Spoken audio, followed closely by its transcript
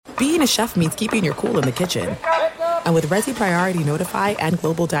being a chef means keeping your cool in the kitchen. And with Resi Priority Notify and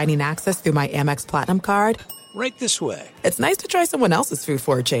Global Dining Access through my Amex Platinum card, right this way. It's nice to try someone else's food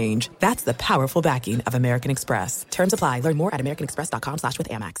for a change. That's the powerful backing of American Express. Terms apply. Learn more at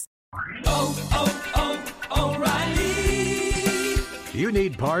americanexpress.com/withAmex. O'Reilly. You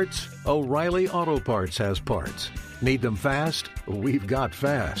need parts? O'Reilly Auto Parts has parts. Need them fast? We've got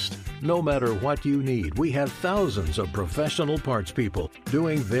fast. No matter what you need, we have thousands of professional parts people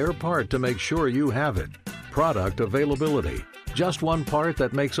doing their part to make sure you have it. Product availability. Just one part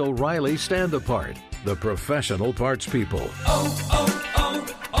that makes O'Reilly stand apart. The professional parts people.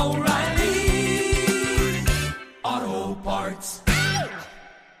 O'Reilly Auto Parts.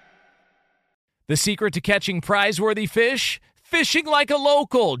 The secret to catching prize-worthy fish? Fishing like a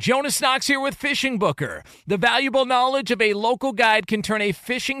local. Jonas Knox here with Fishing Booker. The valuable knowledge of a local guide can turn a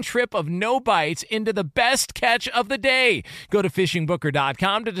fishing trip of no bites into the best catch of the day. Go to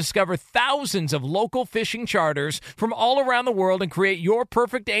fishingbooker.com to discover thousands of local fishing charters from all around the world and create your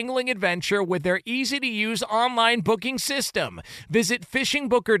perfect angling adventure with their easy-to-use online booking system. Visit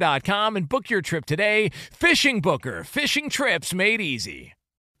fishingbooker.com and book your trip today. Fishing Booker. Fishing trips made easy.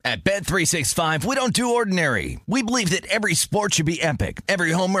 At Bet365, we don't do ordinary. We believe that every sport should be epic.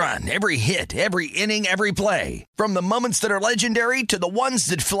 Every home run, every hit, every inning, every play. From the moments that are legendary to the ones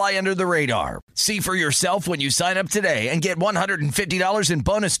that fly under the radar. See for yourself when you sign up today and get $150 in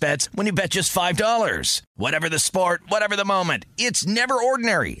bonus bets when you bet just $5. Whatever the sport, whatever the moment, it's never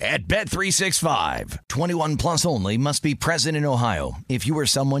ordinary at Bet365. 21 plus only. Must be present in Ohio. If you or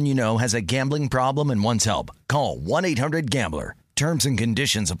someone you know has a gambling problem and wants help, call 1-800-GAMBLER. Terms and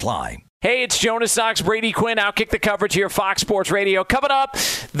conditions apply. Hey, it's Jonas Knox, Brady Quinn. Outkick the coverage here, Fox Sports Radio. Coming up,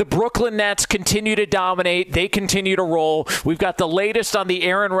 the Brooklyn Nets continue to dominate. They continue to roll. We've got the latest on the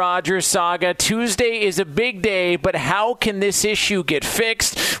Aaron Rodgers saga. Tuesday is a big day, but how can this issue get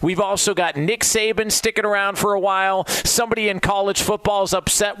fixed? We've also got Nick Saban sticking around for a while. Somebody in college football is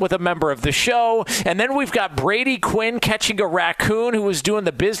upset with a member of the show. And then we've got Brady Quinn catching a raccoon who was doing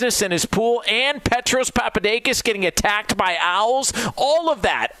the business in his pool, and Petros Papadakis getting attacked by owls. All of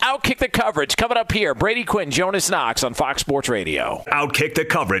that. Outkick the coverage coming up here. Brady Quinn, Jonas Knox on Fox Sports Radio. Outkick the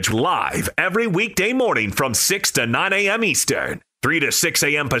coverage live every weekday morning from 6 to 9 a.m. Eastern, 3 to 6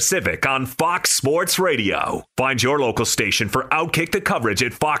 a.m. Pacific on Fox Sports Radio. Find your local station for Outkick the coverage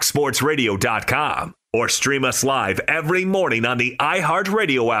at foxsportsradio.com or stream us live every morning on the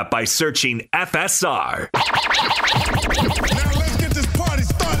iHeartRadio app by searching FSR. Now let's get this party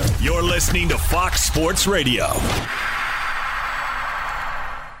started. You're listening to Fox Sports Radio.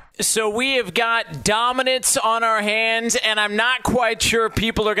 So we have got dominance on our hands, and I'm not quite sure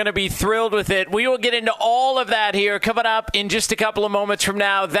people are going to be thrilled with it. We will get into all of that here coming up in just a couple of moments from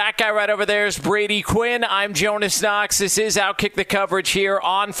now. That guy right over there is Brady Quinn. I'm Jonas Knox. This is Outkick the coverage here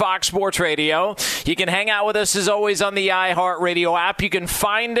on Fox Sports Radio. You can hang out with us, as always, on the iHeartRadio app. You can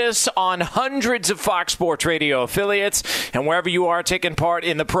find us on hundreds of Fox Sports Radio affiliates, and wherever you are taking part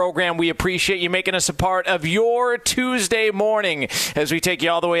in the program, we appreciate you making us a part of your Tuesday morning as we take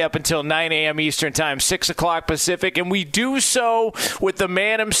you all the way up until 9 a.m. Eastern Time, 6 o'clock Pacific, and we do so with the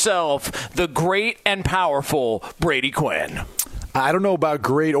man himself, the great and powerful Brady Quinn. I don't know about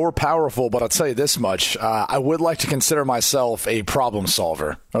great or powerful, but I'll tell you this much. I would like to consider myself a problem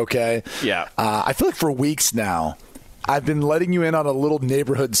solver, okay? Yeah. I feel like for weeks now, I've been letting you in on a little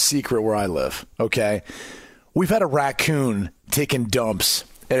neighborhood secret where I live, okay? We've had a raccoon taking dumps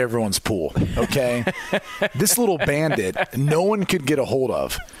at everyone's pool, okay? This little bandit, no one could get a hold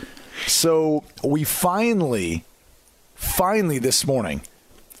of. So we finally this morning,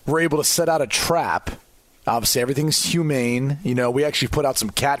 were able to set out a trap. Obviously, everything's humane. You know, we actually put out some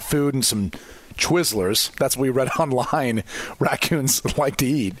cat food and some Twizzlers. That's what we read online. Raccoons like to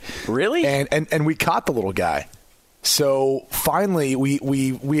eat. Really? And we caught the little guy. So finally,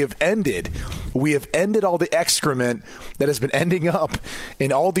 we have ended all the excrement that has been ending up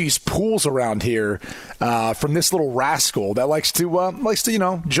in all these pools around here from this little rascal that likes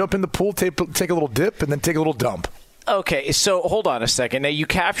to jump in the pool, take a little dip, and then take a little dump. Okay, so hold on a second. Now, you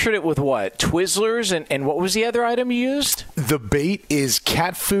captured it with what? Twizzlers, and what was the other item you used? The bait is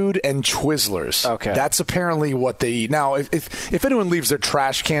cat food and Twizzlers. Okay. That's apparently what they eat. Now, if anyone leaves their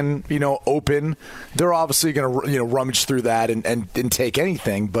trash can, open, they're obviously going to, rummage through that and take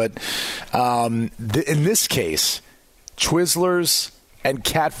anything. But in this case, Twizzlers and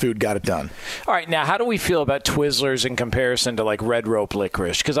cat food got it done. All right, now how do we feel about Twizzlers in comparison to like Red Rope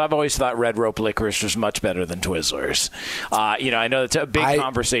licorice? Because I've always thought Red Rope licorice was much better than Twizzlers. I know it's a big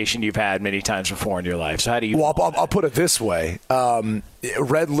conversation you've had many times before in your life. So how do you? Well, I'll put it this way: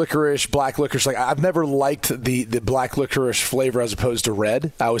 red licorice, black licorice. Like I've never liked the black licorice flavor as opposed to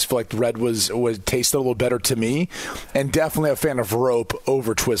red. I always feel like red would taste a little better to me, and definitely a fan of Rope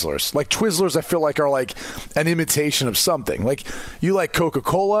over Twizzlers. Like Twizzlers, I feel like are like an imitation of something. Like you like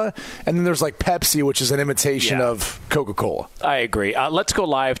Coca-Cola, and then there's like Pepsi, which is an imitation of Coca-Cola. I agree. Let's go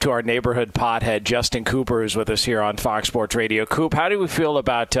live to our neighborhood pothead, Justin Cooper, who's with us here on Fox Sports Radio. Coop, how do we feel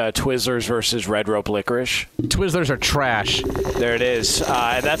about Twizzlers versus Red Rope licorice? Twizzlers are trash. There it is.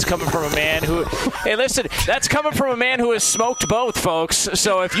 And that's coming from a man who, hey, listen, that's coming from a man who has smoked both, folks.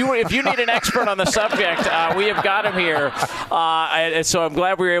 So if you need an expert on the subject, we have got him here. And so I'm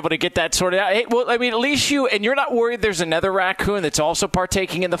glad we were able to get that sorted out. Hey, well, I mean, at least you're not worried there's another raccoon that's also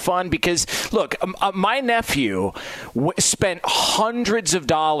partaking in the fun, because look, my nephew spent hundreds of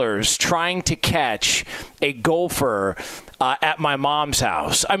dollars trying to catch a gopher at my mom's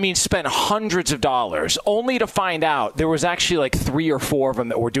house. I mean, spent hundreds of dollars only to find out there was actually like 3 or 4 of them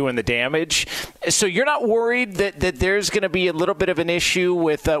that were doing the damage. So you're not worried that there's going to be a little bit of an issue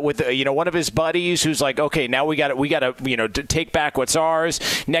with one of his buddies who's like, okay, now we got to take back what's ours.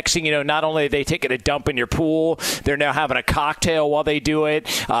 Next thing you know, not only are they taking a dump in your pool, they're now having a cocktail while they do it.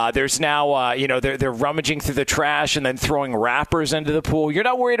 There's now they're rummaging through the trash and then throwing wrappers into the pool. You're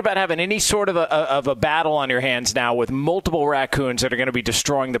not worried about having any sort of a battle on your hands now with multiple raccoons that are going to be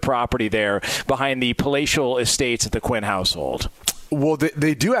destroying the property there behind the palatial estates of the Quinn household. Well,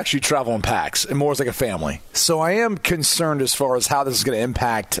 they do actually travel in packs, and more as like a family. So I am concerned as far as how this is going to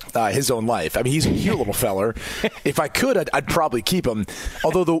impact his own life. I mean, he's a cute little feller. If I could, I'd probably keep him.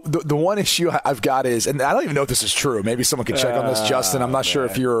 Although the one issue I've got is, and I don't even know if this is true. Maybe someone could check on this, Justin. I'm not sure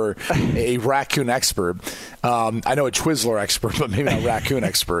if you're a raccoon expert. I know a Twizzler expert, but maybe not a raccoon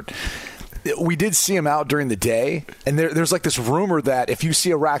expert. We did see him out during the day, and there's like this rumor that if you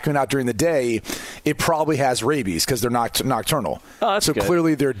see a raccoon out during the day, it probably has rabies because they're nocturnal. Oh, that's so good.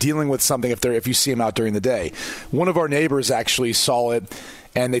 Clearly they're dealing with something if you see him out during the day. One of our neighbors actually saw it,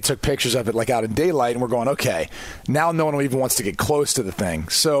 and they took pictures of it like out in daylight, and we're going, okay, now no one even wants to get close to the thing.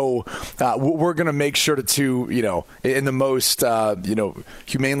 So we're going to make sure to in the most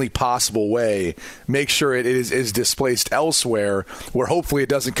humanely possible way, make sure it is displaced elsewhere where hopefully it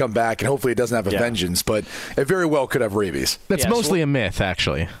doesn't come back and hopefully it doesn't have a vengeance, but it very well could have rabies. That's mostly a myth,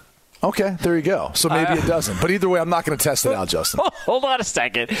 actually. Okay, there you go. So maybe it doesn't. But either way, I'm not going to test it out, Justin. Hold on a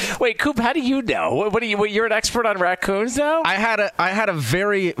second. Wait, Coop, how do you know? You're an expert on raccoons now? I had a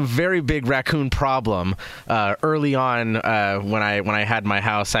very, very big raccoon problem early on when I had my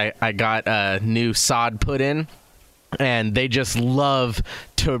house. I got a new sod put in, and they just love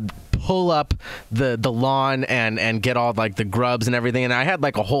to pull up the lawn and get all like the grubs and everything. And I had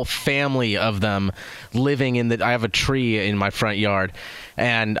like a whole family of them living I have a tree in my front yard.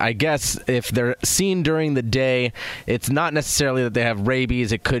 And I guess if they're seen during the day, it's not necessarily that they have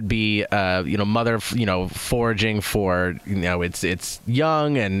rabies. It could be, mother, foraging for, it's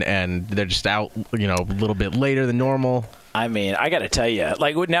young and they're just out, a little bit later than normal. I mean, I got to tell you,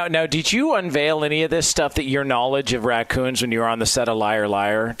 like now, did you unveil any of this stuff, that your knowledge of raccoons when you were on the set of Liar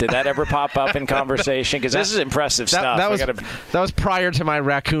Liar? Did that ever pop up in conversation? Because this is impressive stuff. That was prior to my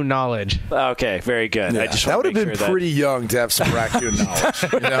raccoon knowledge. Okay, very good. Yeah, that would have been pretty young to have some raccoon knowledge.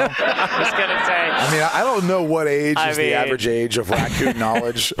 I was going to say. I mean, I don't know what age is the average age of raccoon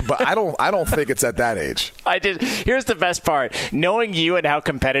knowledge, but I don't think it's at that age. Here's the best part. Knowing you and how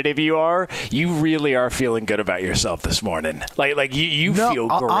competitive you are, you really are feeling good about yourself this morning. Like you feel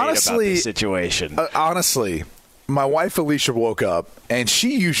great honestly, about the situation. Honestly, my wife Alicia woke up, and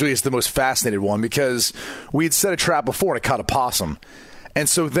she usually is the most fascinated one because we had set a trap before and it caught a possum. And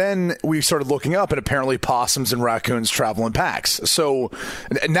so then we started looking up, and apparently possums and raccoons travel in packs. So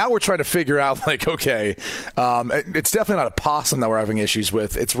now we're trying to figure out, like, okay, it's definitely not a possum that we're having issues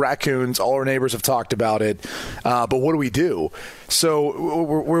with. It's raccoons. All our neighbors have talked about it. But what do we do? So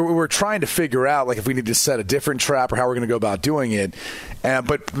we're trying to figure out, like, if we need to set a different trap or how we're going to go about doing it.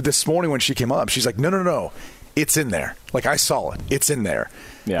 But this morning when she came up, she's like, no. It's in there. Like, I saw it. It's in there.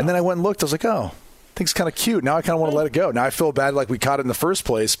 Yeah. And then I went and looked. I was like, oh. I think it's kind of cute. Now I kind of want to let it go. Now I feel bad like we caught it in the first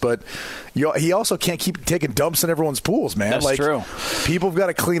place, but he also can't keep taking dumps in everyone's pools, man. That's true. People have got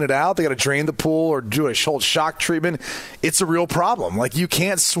to clean it out. They got to drain the pool or do a whole shock treatment. It's a real problem. Like, you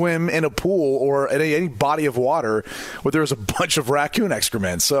can't swim in a pool or in any body of water where there's a bunch of raccoon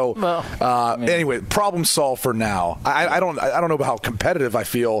excrement. So anyway, problem solved for now. I don't know about how competitive I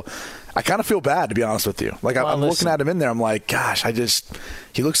feel. I kind of feel bad, to be honest with you. Like, I'm looking at him in there. I'm like, gosh,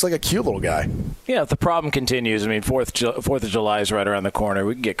 he looks like a cute little guy. Yeah, if the problem continues, I mean, 4th of July is right around the corner.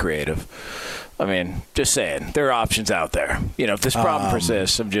 We can get creative. I mean, just saying, there are options out there. If this problem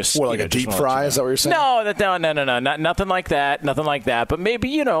persists, I'm just like a deep fry? Is that what you're saying? No, nothing like that. Nothing like that. But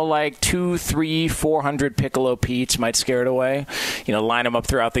maybe like 200, 300, 400 Piccolo Pete's might scare it away. Line them up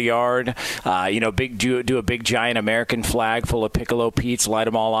throughout the yard. Do a big giant American flag full of Piccolo Pete's. Light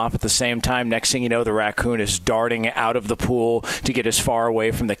them all off at the same time. Next thing you know, the raccoon is darting out of the pool to get as far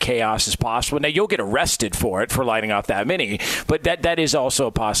away from the chaos as possible. Now you'll get arrested for lighting off that many, but that is also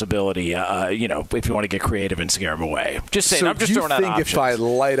a possibility. If you want to get creative and scare them away. Just saying, I'm just throwing out options. If I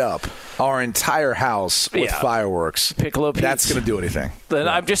light up our entire house with fireworks, Piccolo Pete's, that's going to do anything? Then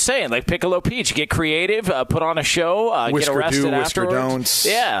I'm just saying, like Piccolo Pete's, get creative, put on a show, get arrested afterwards.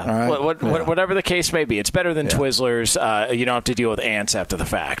 Yeah, right. Whatever the case may be, it's better than Twizzlers. You don't have to deal with ants after the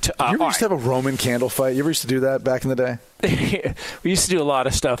fact. You ever used to have a Roman candle fight? You ever used to do that back in the day? We used to do a lot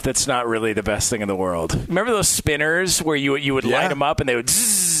of stuff that's not really the best thing in the world. Remember those spinners where you would light them up and they would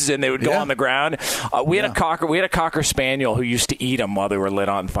zzz and they would go on the ground? We had a cocker spaniel who used to eat them while they were lit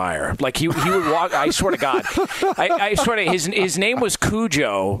on fire. Like he would walk. I swear to God, I swear to his name was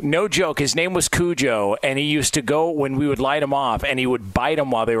Cujo. No joke, his name was Cujo, and he used to go when we would light him off, and he would bite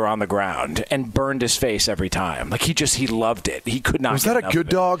them while they were on the ground and burned his face every time. Like he loved it. He could not. Was that a good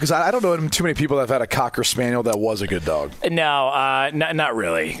dog? Because I don't know too many people that have had a cocker spaniel that was a good dog. No, not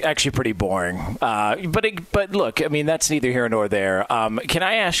really. Actually, pretty boring. But look, I mean, that's neither here nor there. Can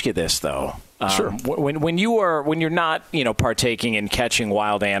I ask you this though? Sure. When you're not partaking in catching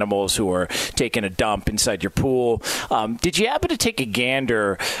wild animals who are taking a dump inside your pool, did you happen to take a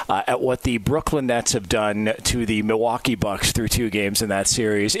gander at what the Brooklyn Nets have done to the Milwaukee Bucks through 2 games in that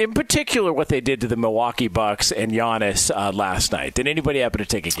series? In particular, what they did to the Milwaukee Bucks and Giannis last night. Did anybody happen to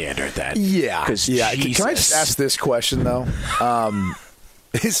take a gander at that? Yeah. Can I just ask this question though?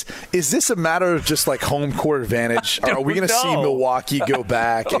 Is this a matter of just like home court advantage? Are we going to see Milwaukee go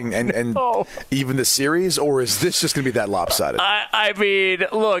back and even the series, or is this just going to be that lopsided? I mean,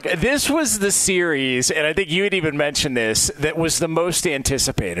 look, this was the series, and I think you had even mentioned this, that was the most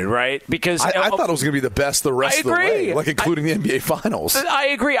anticipated, right? Because I thought it was going to be the best the rest of the way, like including the NBA Finals. I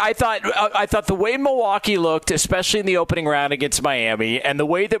agree. I thought the way Milwaukee looked, especially in the opening round against Miami, and the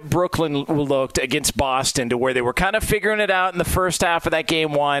way that Brooklyn looked against Boston, to where they were kind of figuring it out in the first half of that game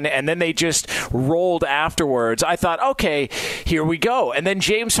one, and then they just rolled afterwards. I thought, okay, here we go. And then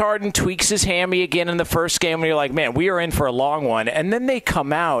James Harden tweaks his hammy again in the first game, and you're like, man, we are in for a long one. And then they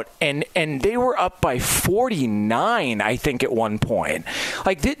come out, and they were up by 49, I think, at one point.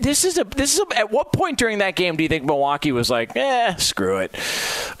 Like, this is at what point during that game do you think Milwaukee was like, screw it,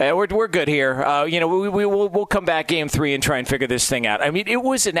 we're good here. We'll come back game 3 and try and figure this thing out. I mean, it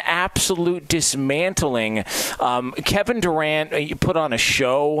was an absolute dismantling. Kevin Durant put on a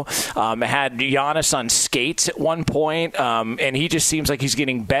show, had Giannis on skates at one point, and he just seems like he's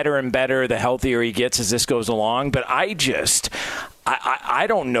getting better and better the healthier he gets as this goes along. But I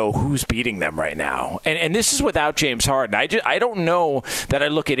don't know who's beating them right now. And this is without James Harden. I don't know that I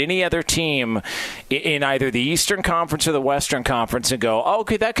look at any other team in either the Eastern Conference or the Western Conference and go, oh,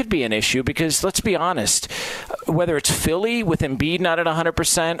 okay, that could be an issue, because let's be honest, whether it's Philly with Embiid not at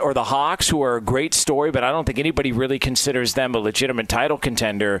 100% or the Hawks, who are a great story, but I don't think anybody really considers them a legitimate title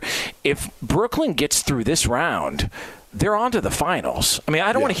contender, if Brooklyn gets through this round, they're on to the finals. I mean,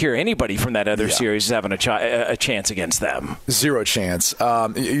 I don't want to hear anybody from that other series having a chance against them. Zero chance.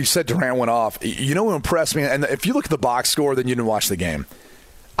 You said Durant went off. You know what impressed me? And if you look at the box score, then you didn't watch the game.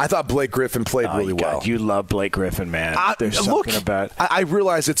 I thought Blake Griffin played really well. You love Blake Griffin, man. There's something about... I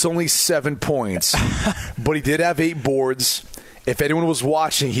realize it's only 7 points, but he did have 8 boards. If anyone was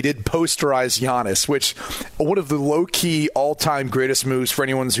watching, he did posterize Giannis, which one of the low-key all-time greatest moves for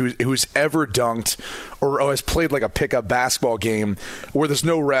anyone who's ever dunked or has played like a pickup basketball game where there's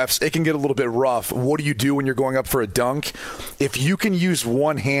no refs. It can get a little bit rough. What do you do when you're going up for a dunk? If you can use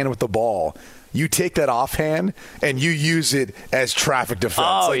one hand with the ball, you take that offhand and you use it as traffic defense.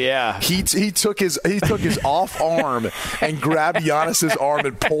 Oh, yeah. He took his off arm and grabbed Giannis's arm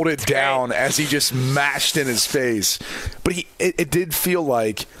and pulled it down as he just mashed in his face. But it did feel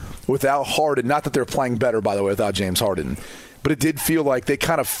like without Harden, not that they're playing better, by the way, without James Harden, but it did feel like they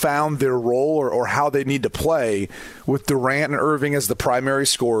kind of found their role or how they need to play with Durant and Irving as the primary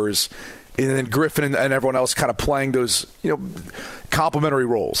scorers, and then Griffin and everyone else kind of playing those, complementary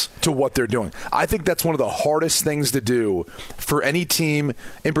roles to what they're doing. I think that's one of the hardest things to do for any team,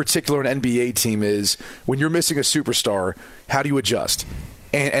 in particular an NBA team, is when you're missing a superstar, how do you adjust?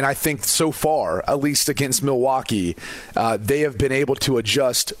 And I think so far, at least against Milwaukee, they have been able to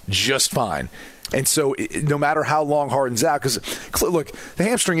adjust just fine. And so no matter how long Harden's out, because look, the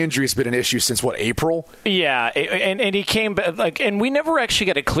hamstring injury has been an issue since April? Yeah, and he came back, and we never actually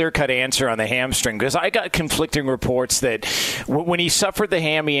got a clear-cut answer on the hamstring, because I got conflicting reports that when he suffered the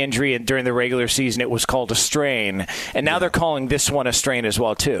hammy injury during the regular season, it was called a strain, and now they're calling this one a strain as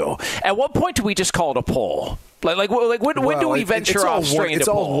well too. At what point do we just call it a pull? When do we venture off strain to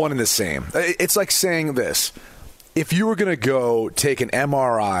pull? It's all one and the same. It's like saying this: if you were going to go take an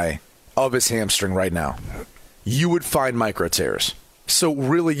MRI of his hamstring right now, you would find micro tears. So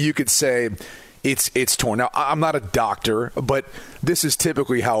really, you could say it's torn. Now, I'm not a doctor, but this is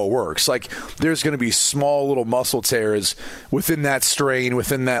typically how it works. Like, there's going to be small little muscle tears within that strain,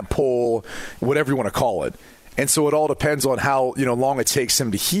 within that pull, whatever you want to call it. And so it all depends on how long it takes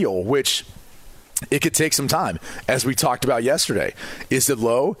him to heal, which it could take some time, as we talked about yesterday. Is it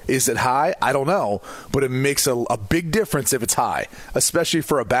low? Is it high? I don't know, but it makes a big difference if it's high, especially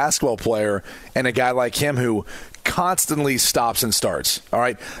for a basketball player and a guy like him who constantly stops and starts. All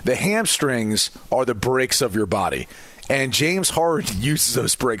right, the hamstrings are the brakes of your body, and James Harden uses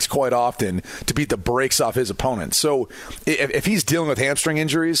those brakes quite often to beat the brakes off his opponent. So if he's dealing with hamstring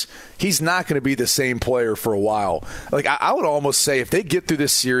injuries, he's not going to be the same player for a while. Like, I would almost say if they get through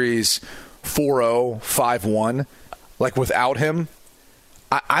this series 4-0, 5-1, like without him,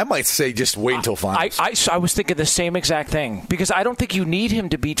 I might say just wait until finals. I was thinking the same exact thing, because I don't think you need him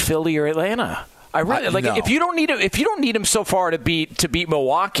to beat Philly or Atlanta. No. If you don't need him so far to beat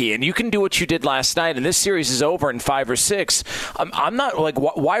Milwaukee, and you can do what you did last night, and this series is over in 5 or 6, I'm not like,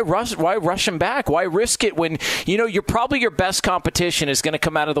 why rush him back? Why risk it when you're probably your best competition is going to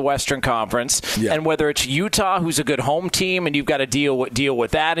come out of the Western Conference, and whether it's Utah, who's a good home team, and you've got to deal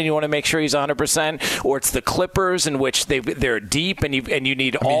with that, and you want to make sure he's 100%, or it's the Clippers, in which they're deep, and you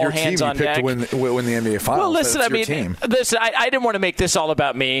need all hands on deck to win the NBA Finals. Well, listen, I didn't want to make this all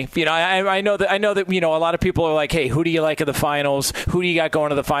about me. I know that a lot of people are like, hey, who do you like in the finals? Who do you got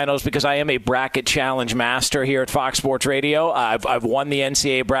going to the finals? Because I am a bracket challenge master here at Fox Sports Radio. I've won the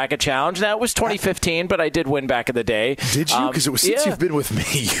NCAA bracket challenge. That was 2015, but I did win back in the day. Did you? Because since you've been with me,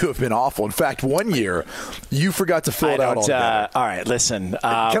 you have been awful. In fact, one year, you forgot to fill it out altogether. All right, listen.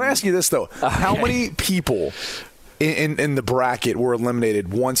 Can I ask you this, though? How many people in the bracket were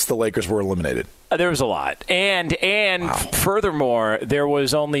eliminated once the Lakers were eliminated? There was a lot. And furthermore, there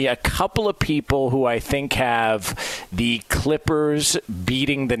was only a couple of people who I think have the Clippers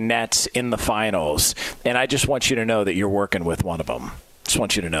beating the Nets in the finals. And I just want you to know that you're working with one of them. Just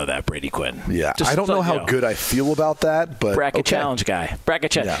want you to know that, Brady Quinn. Yeah, I don't know how good I feel about that, but bracket challenge guy.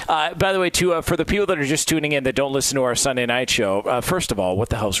 Bracket challenge. Yeah. By the way, for the people that are just tuning in that don't listen to our Sunday night show, first of all, what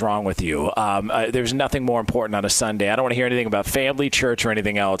the hell's wrong with you? There's nothing more important on a Sunday. I don't want to hear anything about family, church, or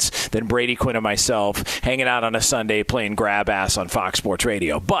anything else than Brady Quinn and myself hanging out on a Sunday playing grab ass on Fox Sports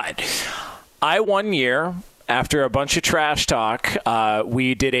Radio. But one year, after a bunch of trash talk,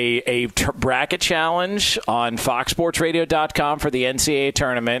 we did a bracket challenge on foxsportsradio.com for the NCAA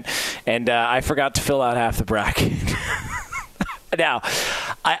tournament, and I forgot to fill out half the bracket. Now,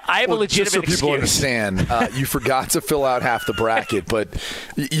 I have a legitimate excuse. Just so people understand, you forgot to fill out half the bracket, but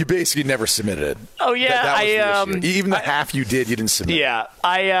you basically never submitted it. Oh, yeah. That was the issue. Even the half you did, you didn't submit. Yeah.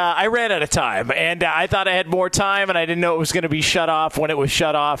 I ran out of time, and I thought I had more time, and I didn't know it was going to be shut off when it was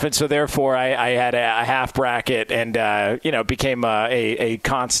shut off, and so therefore I had a half bracket, and it became a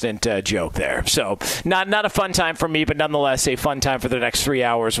constant joke there. So not a fun time for me, but nonetheless a fun time for the next 3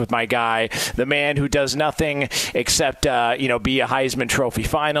 hours with my guy, the man who does nothing except be a Heisman Trophy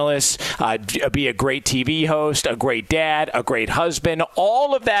finalist, be a great TV host, a great dad, a great husband,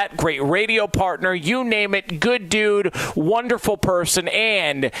 all of that, great radio partner, you name it, good dude, wonderful person,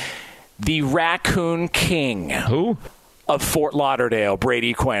 and the Raccoon King. Who? Of Fort Lauderdale,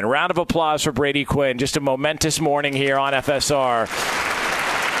 Brady Quinn. Round of applause for Brady Quinn. Just a momentous morning here on FSR.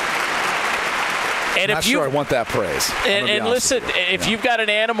 And Not sure I want that praise. And listen, if you've got an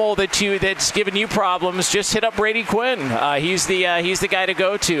animal that's giving you problems, just hit up Brady Quinn. He's the guy to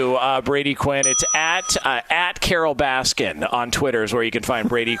go to. Brady Quinn. It's at Carol Baskin on Twitter is where you can find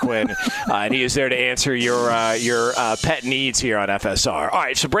Brady Quinn, and he is there to answer your pet needs here on FSR. All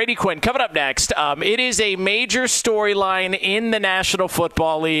right, so Brady Quinn coming up next. It is a major storyline in the National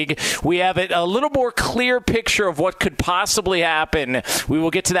Football League. We have a little more clear picture of what could possibly happen. We will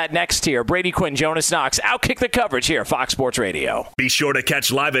get to that next here. Brady Quinn, Jonas Knox, Outkick the Coverage here, Fox Sports Radio. Be sure to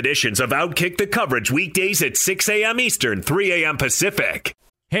catch live editions of Outkick the Coverage weekdays at 6 a.m. Eastern, 3 a.m. Pacific.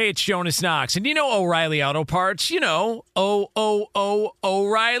 Hey, it's Jonas Knox, and you know O'Reilly Auto Parts. You know,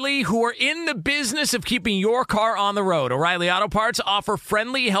 O'Reilly, who are in the business of keeping your car on the road. O'Reilly Auto Parts offer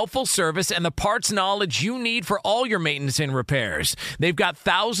friendly, helpful service and the parts knowledge you need for all your maintenance and repairs. They've got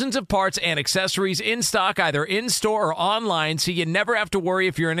thousands of parts and accessories in stock, either in-store or online, so you never have to worry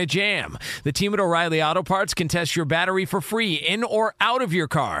if you're in a jam. The team at O'Reilly Auto Parts can test your battery for free, in or out of your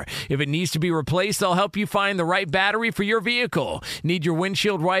car. If it needs to be replaced, they'll help you find the right battery for your vehicle. Need your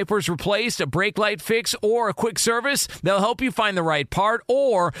windshield wipers replaced, a brake light fix, or a quick service? They'll help you find the right part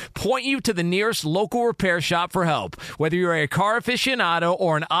or point you to the nearest local repair shop for help. Whether you're a car aficionado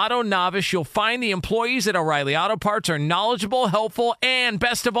or an auto novice, you'll find the employees at O'Reilly Auto Parts are knowledgeable, helpful, and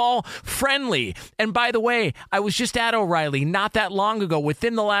best of all, friendly. And by the way, I was just at O'Reilly not that long ago,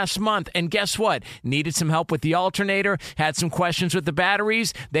 within the last month, and guess what? Needed some help with the alternator, had some questions with the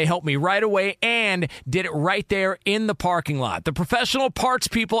batteries. They helped me right away and did it right there in the parking lot. The professional parts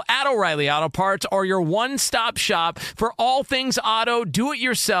people at O'Reilly Auto Parts are your one-stop shop for all things auto,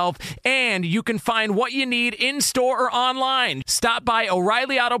 do-it-yourself, and you can find what you need in-store or online. Stop by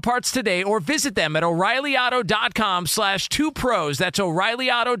O'Reilly Auto Parts today or visit them at O'ReillyAuto.com/2pros. That's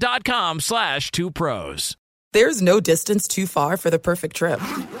O'ReillyAuto.com/2pros. There's no distance too far for the perfect trip.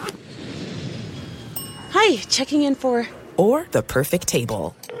 Hi, checking in for... Or the perfect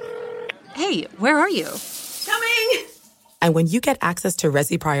table. Hey, where are you? Coming! And when you get access to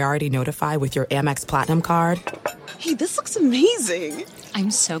Resi Priority Notify with your Amex Platinum card... Hey, this looks amazing.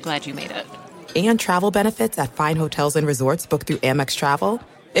 I'm so glad you made it. And travel benefits at fine hotels and resorts booked through Amex Travel,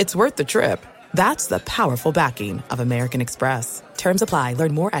 it's worth the trip. That's the powerful backing of American Express. Terms apply.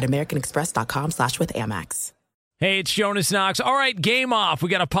 Learn more at americanexpress.com/withAmex. Hey, it's Jonas Knox. All right, game off. We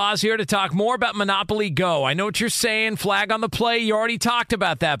got to pause here to talk more about Monopoly Go. I know what you're saying, flag on the play. You already talked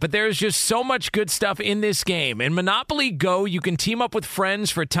about that, but there's just so much good stuff in this game. In Monopoly Go, you can team up with friends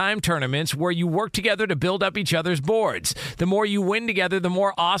for time tournaments where you work together to build up each other's boards. The more you win together, the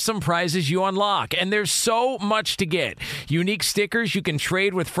more awesome prizes you unlock. And there's so much to get. Unique stickers you can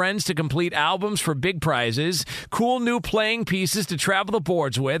trade with friends to complete albums for big prizes. Cool new playing pieces to travel the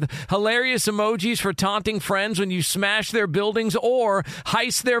boards with. Hilarious emojis for taunting friends when you smash their buildings or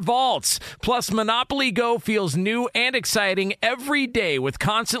heist their vaults. Plus, Monopoly Go feels new and exciting every day with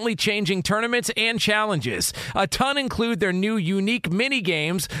constantly changing tournaments and challenges. A ton include their new unique mini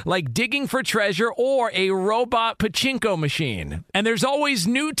games like digging for treasure or a robot pachinko machine. And there's always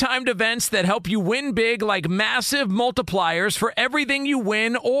new timed events that help you win big, like massive multipliers for everything you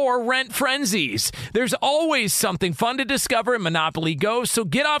win or rent frenzies. There's always something fun to discover in Monopoly Go, so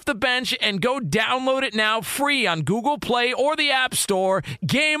get off the bench and go download it now free on Google Play or the App Store.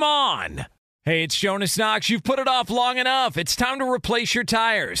 Game on! Hey, it's Jonas Knox. You've put it off long enough. It's time to replace your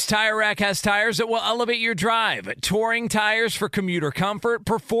tires. Tire Rack has tires that will elevate your drive. Touring tires for commuter comfort,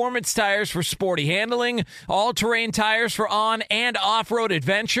 performance tires for sporty handling, all-terrain tires for on- and off-road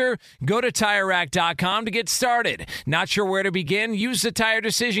adventure. Go to TireRack.com to get started. Not sure where to begin? Use the Tire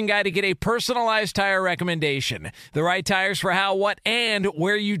Decision Guide to get a personalized tire recommendation. The right tires for how, what, and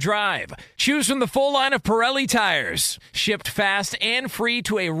where you drive. Choose from the full line of Pirelli tires. Shipped fast and free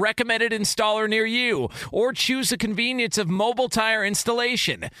to a recommended installer near you, or choose the convenience of mobile tire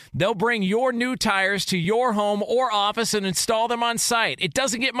installation. They'll bring your new tires to your home or office and install them on site. It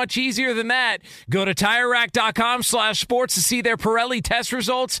doesn't get much easier than that. Go to TireRack.com/sports to see their Pirelli test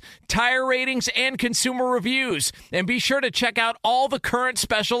results, tire ratings, and consumer reviews. And be sure to check out all the current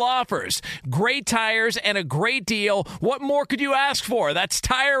special offers. Great tires and a great deal. What more could you ask for? That's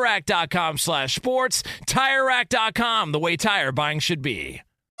TireRack.com/sports. TireRack.com, the way tire buying should be.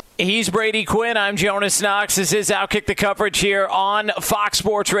 He's Brady Quinn. I'm Jonas Knox. This is Outkick the Coverage here on Fox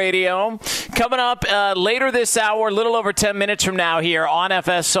Sports Radio. Coming up later this hour, a little over 10 minutes from now here on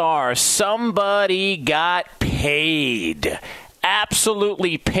FSR, somebody got paid.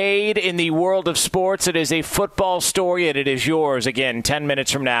 Absolutely paid in the world of sports. It is a football story, and it is yours again 10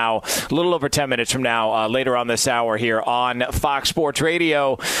 minutes from now, a little over 10 minutes from now, later on this hour here on Fox Sports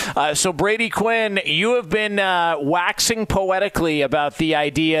Radio. So Brady Quinn, you have been waxing poetically about the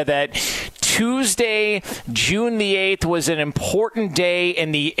idea that Tuesday, June the 8th, was an important day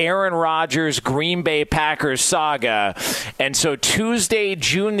in the Aaron Rodgers Green Bay Packers saga. And so Tuesday,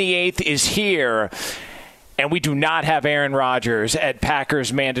 June the 8th is here. And we do not have Aaron Rodgers at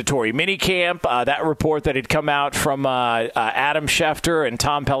Packers mandatory minicamp. That report that had come out from Adam Schefter and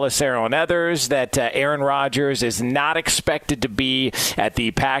Tom Pelissero and others, that Aaron Rodgers is not expected to be at the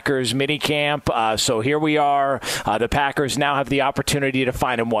Packers minicamp. So here we are. The Packers now have the opportunity to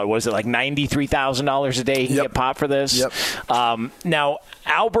find him, what was it, like $93,000 a day he can get popped for this? Yep. Now,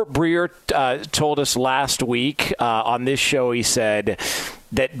 Albert Breer told us last week on this show, he said,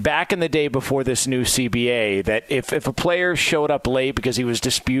 that back in the day before this new CBA, that if a player showed up late because he was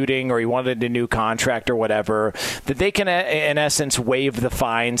disputing or he wanted a new contract or whatever, that they can, in essence, waive the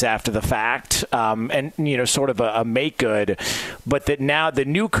fines after the fact and, sort of a make good. But that now the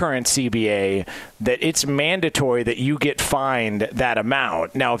new current CBA, that it's mandatory that you get fined that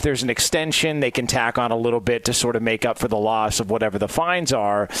amount. Now, if there's an extension, they can tack on a little bit to sort of make up for the loss of whatever the fines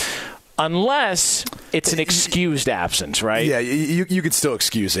are. Unless it's an excused absence, right? Yeah, you could still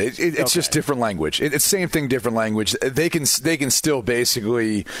excuse it. It's just different language. It's same thing, different language. They can still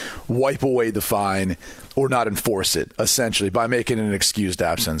basically wipe away the fine or not enforce it, essentially, by making an excused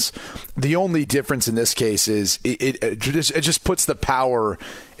absence. The only difference in this case is it just puts the power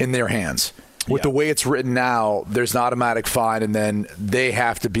in their hands. With the way it's written now, there's an automatic fine, and then they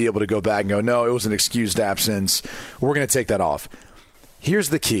have to be able to go back and go, no, it was an excused absence. We're going to take that off. Here's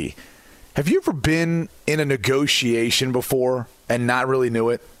the key. Have you ever been in a negotiation before and not really knew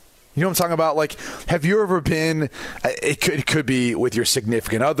it? You know what I'm talking about? Like, have you ever been, it could be with your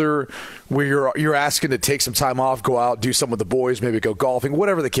significant other, where you're asking to take some time off, go out, do something with the boys, maybe go golfing,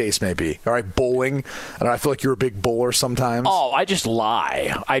 whatever the case may be. All right, bowling. And I feel like you're a big bowler sometimes. Oh, I just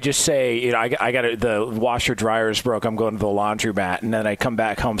lie. I just say, I got the washer dryer's broke. I'm going to the laundromat, and then I come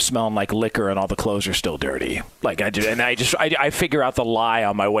back home smelling like liquor, and all the clothes are still dirty. Like I figure out the lie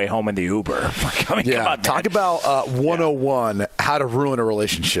on my way home in the Uber. Come on, talk about 101, how to ruin a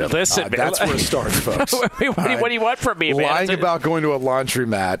relationship. Listen, that's where it starts, folks. what do you want from me, man? Lying about going to a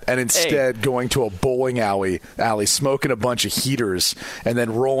laundromat and instead going to a bowling alley, smoking a bunch of heaters, and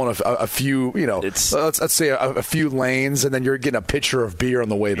then rolling a few, let's say a few lanes, and then you're getting a pitcher of beer on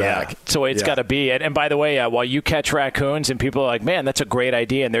the way back. It's the way it's got to be. And by the way, while you catch raccoons and people are like, man, that's a great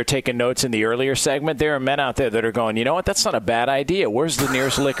idea, and they're taking notes in the earlier segment, there are men out there that are going, you know what, that's not a bad idea. Where's the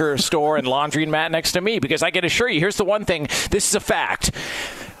nearest liquor store and laundromat next to me? Because I can assure you, here's the one thing, this is a fact.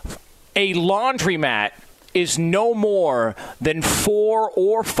 A laundromat is no more than 4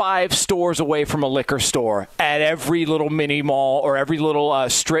 or 5 stores away from a liquor store at every little mini mall or every little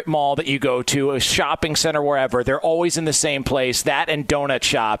strip mall that you go to, a shopping center, wherever. They're always in the same place, that and donut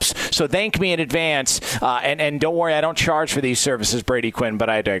shops. So thank me in advance. And don't worry, I don't charge for these services, Brady Quinn, but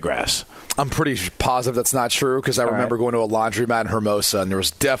I digress. I'm pretty positive that's not true because I remember going to a laundromat in Hermosa, and there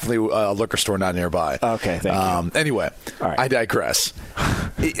was definitely a liquor store not nearby. Okay, thank you. Anyway, I digress.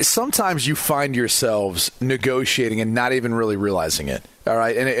 Sometimes you find yourselves negotiating and not even really realizing it. All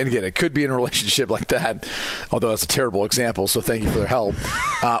right. And again, it could be in a relationship like that, although that's a terrible example. So thank you for their help.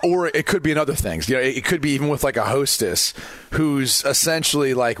 Or it could be in other things. It could be even with like a hostess who's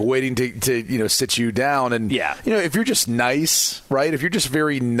essentially like waiting to sit you down. And, if you're just nice, right? If you're just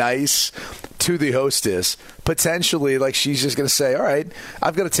very nice to the hostess, potentially like she's just going to say, all right,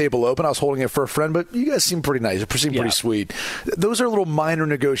 I've got a table open. I was holding it for a friend, but you guys seem pretty nice. You seem pretty sweet. Those are little minor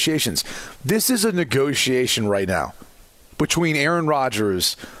negotiations. This is a negotiation right now between Aaron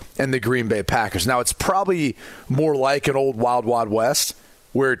Rodgers and the Green Bay Packers. Now, it's probably more like an old Wild Wild West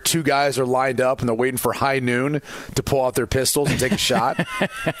where two guys are lined up and they're waiting for high noon to pull out their pistols and take a shot.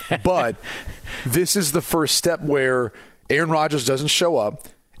 But this is the first step where Aaron Rodgers doesn't show up.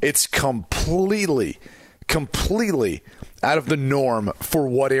 It's completely out of the norm for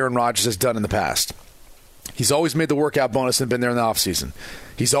what Aaron Rodgers has done in the past. He's always made the workout bonus and been there in the offseason.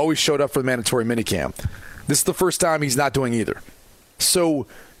 He's always showed up for the mandatory minicamp. This is the first time he's not doing either. So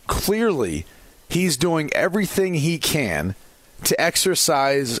clearly, he's doing everything he can to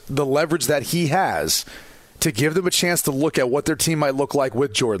exercise the leverage that he has to give them a chance to look at what their team might look like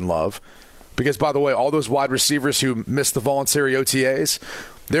with Jordan Love. Because, by the way, all those wide receivers who missed the voluntary OTAs,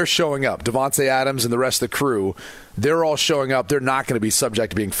 they're showing up. Devontae Adams and the rest of the crew, they're all showing up. They're not going to be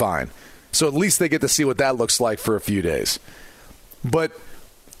subject to being fined. So at least they get to see what that looks like for a few days. But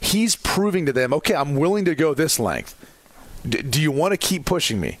he's proving to them, okay, I'm willing to go this length. Do you want to keep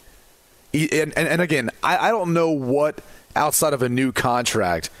pushing me? And again, I don't know what outside of a new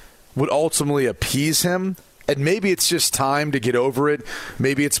contract would ultimately appease him. And maybe it's just time to get over it.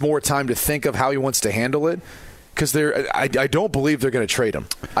 Maybe it's more time to think of how he wants to handle it. Because I don't believe they're going to trade him.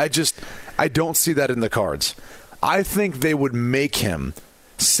 I don't see that in the cards. I think they would make him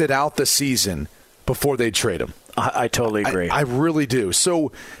sit out the season before they trade him. I totally agree. I really do.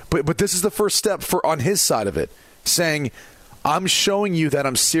 So, but this is the first step on his side of it, saying, I'm showing you that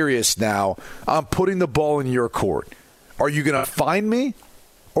I'm serious now. I'm putting the ball in your court. Are you going to fine me,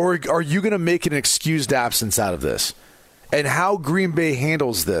 or are you going to make an excused absence out of this? And how Green Bay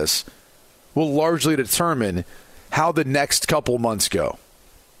handles this will largely determine how the next couple months go.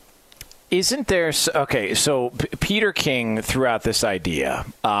 Isn't there – okay, so Peter King threw out this idea.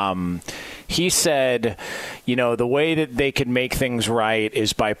 he said, the way that they could make things right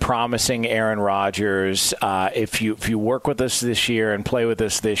is by promising Aaron Rodgers, if you work with us this year and play with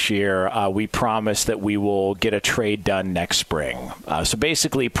us this year, we promise that we will get a trade done next spring. So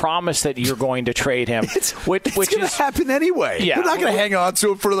basically, promise that you're going to trade him. It's going to happen anyway. Yeah, you're not going to hang on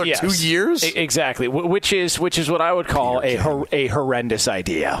to him for another 2 years. Exactly, which is what I would call a horrendous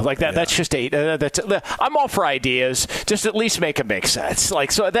idea. Like that. Yeah. That's just I'm all for ideas. Just at least make them make sense.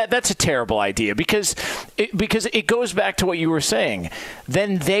 That's a terrible idea because it goes back to what you were saying.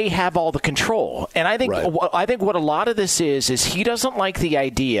 Then they have all the control, and I think what a lot of this is he doesn't like the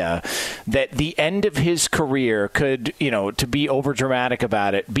idea that the end of his career could, to be overdramatic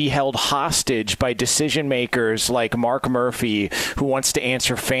about it, be held hostage by decision makers like Mark Murphy, who wants to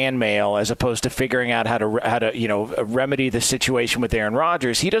answer fan mail as opposed to figuring out how to remedy the situation with Aaron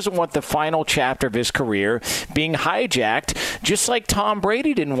Rodgers. He doesn't want the final chapter of his career being hijacked, just like Tom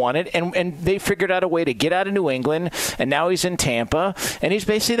Brady didn't want it, and they figured out a way to get out of New England, and now he's in Tampa, and he's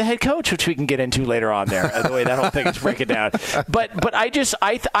basically the head coach, which we can get into later on there, the way that whole thing is breaking down. But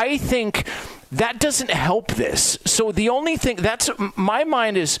I think that doesn't help this. So the only thing that's my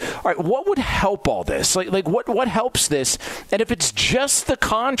mind is, all right, what would help all this? Like what helps this? And if it's just the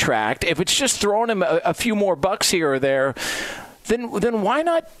contract, if it's just throwing him a few more bucks here or there, then why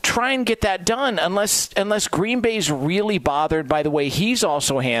not try and get that done? Unless Green Bay's really bothered by the way he's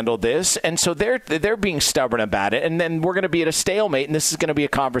also handled this, and so they're being stubborn about it, and then we're going to be at a stalemate, and this is going to be a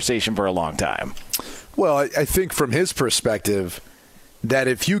conversation for a long time. Well, I think from his perspective, that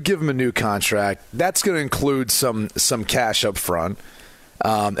if you give him a new contract, that's going to include some cash up front.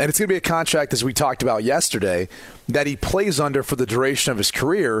 And it's going to be a contract, as we talked about yesterday, that he plays under for the duration of his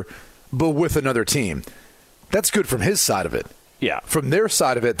career, but with another team. That's good from his side of it. Yeah. From their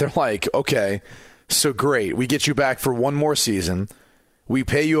side of it, they're like, okay, so great. We get you back for one more season. We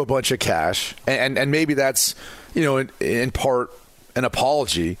pay you a bunch of cash. And maybe that's, in part an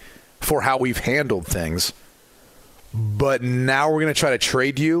apology for how we've handled things. But now we're going to try to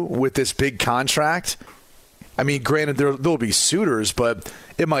trade you with this big contract. I mean, granted, there'll be suitors, but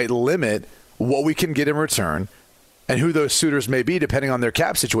it might limit what we can get in return and who those suitors may be depending on their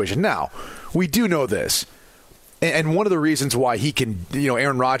cap situation. Now, we do know this. And one of the reasons why he can,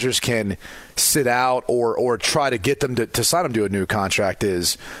 Aaron Rodgers can sit out or try to get them to sign him to a new contract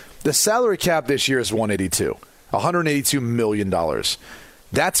is the salary cap this year is $182 million.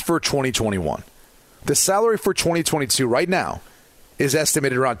 That's for 2021. The salary for 2022 right now is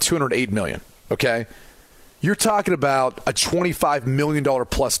estimated around $208 million, okay? You're talking about a $25 million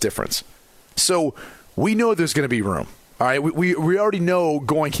plus difference. So we know there's going to be room, all right? We already know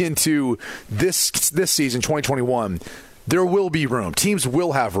going into this season, 2021, there will be room. Teams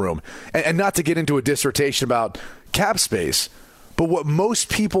will have room. And not to get into a dissertation about cap space, but what most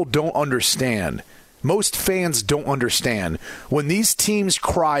people don't understand, most fans don't understand, when these teams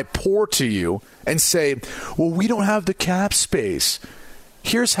cry poor to you and say, well, we don't have the cap space.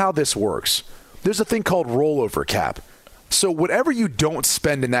 Here's how this works. There's a thing called rollover cap. So whatever you don't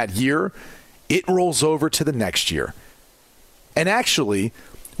spend in that year, it rolls over to the next year. And actually,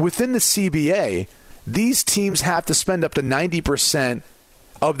 within the CBA, these teams have to spend up to 90%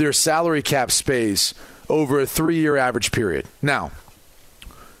 of their salary cap space over a 3-year average period. Now,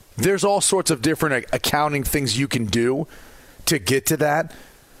 there's all sorts of different accounting things you can do to get to that,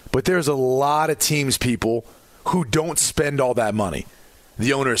 but there's a lot of teams, people, who don't spend all that money.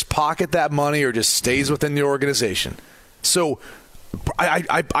 The owners pocket that money or just stays within the organization. So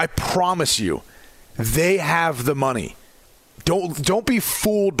I promise you, they have the money. Don't be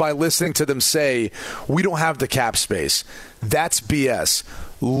fooled by listening to them say, we don't have the cap space. That's BS.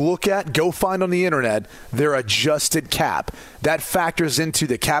 Go find on the internet their adjusted cap. That factors into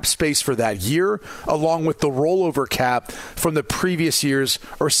the cap space for that year, along with the rollover cap from the previous years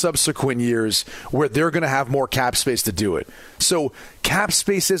or subsequent years where they're going to have more cap space to do it. So cap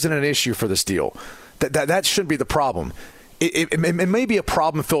space isn't an issue for this deal. That shouldn't be the problem. It may be a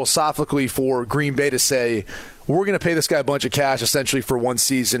problem philosophically for Green Bay to say, we're going to pay this guy a bunch of cash essentially for one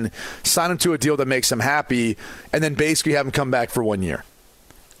season, sign him to a deal that makes him happy, and then basically have him come back for 1 year.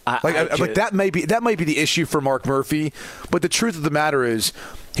 That may be the issue for Mark Murphy, but the truth of the matter is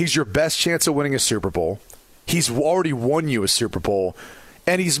he's your best chance of winning a Super Bowl. He's already won you a Super Bowl,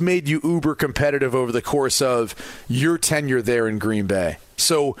 and he's made you uber competitive over the course of your tenure there in Green Bay.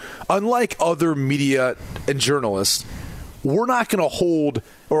 So unlike other media and journalists, we're not going to hold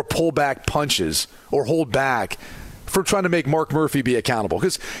or pull back punches or hold back from trying to make Mark Murphy be accountable.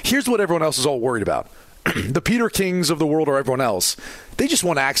 Because here's what everyone else is all worried about. the Peter Kings of the world or everyone else, they just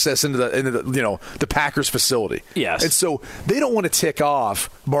want access into the Packers facility. Yes. And so they don't want to tick off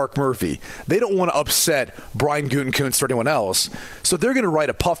Mark Murphy. They don't want to upset Brian Gutekunst or anyone else. So they're going to write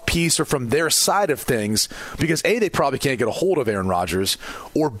a puff piece or from their side of things because A, they probably can't get a hold of Aaron Rodgers,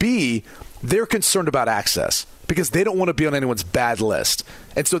 or B, they're concerned about access because they don't want to be on anyone's bad list.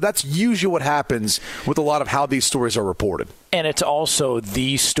 And so that's usually what happens with a lot of how these stories are reported. And it's also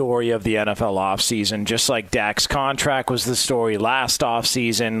the story of the NFL offseason, just like Dak's contract was the story last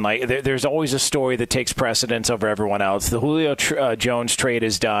offseason. Like there's always a story that takes precedence over everyone else. The Julio Jones trade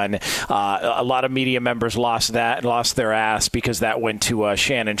is done. A lot of media members lost their ass because that went to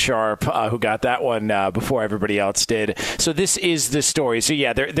Shannon Sharp, who got that one before everybody else did. So this is the story. So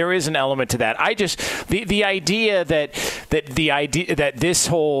yeah, there is an element to that. I just the idea that this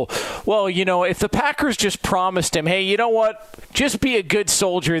whole, well, if the Packers just promised him, hey, you know what? Just be a good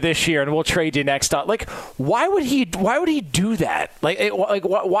soldier this year, and we'll trade you next time. Like, why would he do that?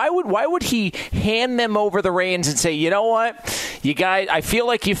 Why would he hand them over the reins and say, you know what, you guys, I feel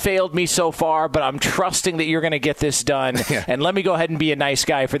like you failed me so far, but I'm trusting that you're going to get this done, and let me go ahead and be a nice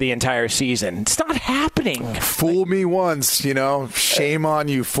guy for the entire season. It's not happening. Fool me once, shame on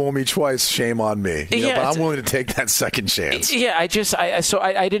you. Fool me twice, shame on me. But I'm willing to take that second chance. Yeah,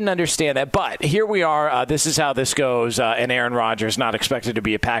 I didn't understand that, but here we are. This is how this goes, and Aaron Rodgers not expected to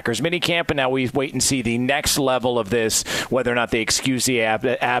be a Packers minicamp, and now we wait and see the next level of this, whether or not they excuse the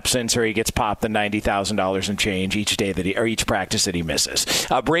absence or he gets popped the $90,000 and change each day each practice that he misses.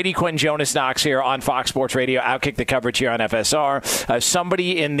 Brady Quinn, Jonas Knox here on Fox Sports Radio. Outkick the coverage here on FSR.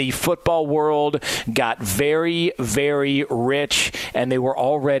 Somebody in the football world got very, very rich, and they were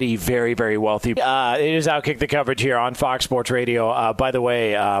already very, very wealthy. It is Outkick the coverage here on Fox Sports Radio. By the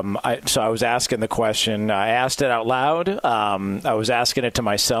way, I was asking the question. I asked it out loud. I was asking it to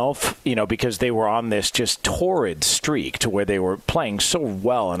myself, because they were on this just torrid streak to where they were playing so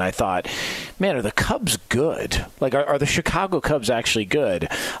well. And I thought, man, are the Cubs good? Like, are the Chicago Cubs actually good?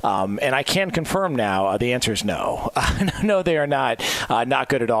 And I can confirm now the answer is no. No, they are not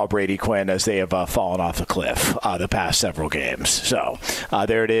good at all, Brady Quinn, as they have fallen off the cliff the past several games. So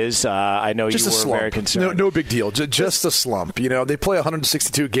there it is. I know just you were very concerned. No big deal. Just a slump. They play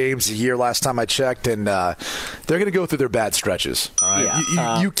 162 games a year last time I checked, and they're going to go through their bad stretches. All right?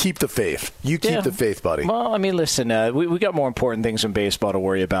 Yeah. You keep the faith. You keep the faith, buddy. Well, I mean, listen, we got more important things in baseball to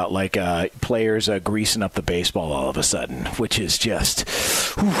worry about, like players greasing up the baseball all of a sudden, which is just,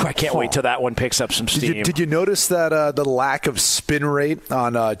 I can't wait till that one picks up some steam. Did you notice that the lack of spin rate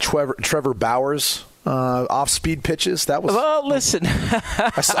on Trevor Bauer's off-speed pitches? That was, well, listen,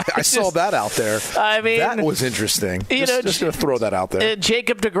 I saw that out there. I mean, that was interesting. Just going to throw that out there.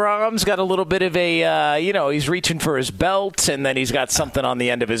 Jacob deGrom's got a little bit of a, he's reaching for his belt, and then he's got something on the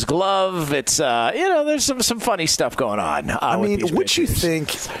end of his glove. It's, there's some funny stuff going on. I mean, would you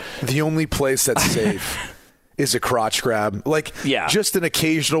think the only place that's safe is a crotch grab? Like, just an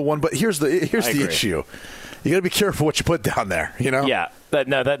occasional one. But here's the issue. You got to be careful what you put down there, Yeah.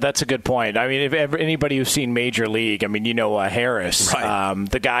 That's a good point. I mean, if anybody who's seen Major League, I mean, Harris, right.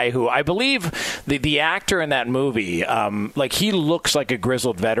 The guy who I believe the actor in that movie, he looks like a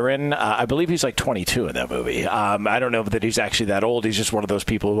grizzled veteran. I believe he's like 22 in that movie. I don't know that he's actually that old. He's just one of those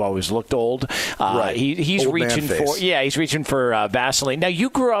people who always looked old. Right. He's old reaching for he's reaching for Vaseline. Now you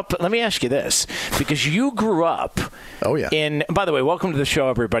grew up. Let me ask you this, because you grew up. Oh yeah. By the way, welcome to the show,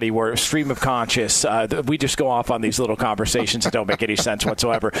 everybody. We're Stream of Conscious. We just go off on these little conversations that don't make any sense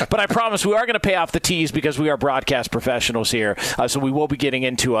whatsoever. But I promise we are going to pay off the tease because we are broadcast professionals here. So we will be getting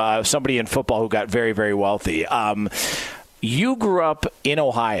into somebody in football who got very, very wealthy. You grew up in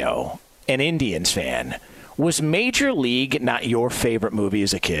Ohio, an Indians fan. Was Major League not your favorite movie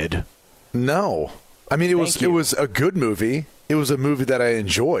as a kid? No. I mean, it was a good movie. It was a movie that I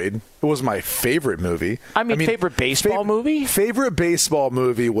enjoyed. It was my favorite movie. I mean favorite baseball movie? Favorite baseball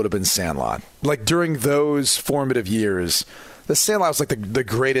movie would have been Sandlot. Like, during those formative years, The Sandlot was like the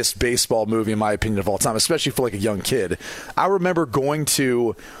greatest baseball movie, in my opinion, of all time, especially for like a young kid. I remember going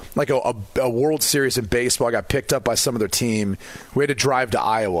to like a World Series in baseball. I got picked up by some other team. We had to drive to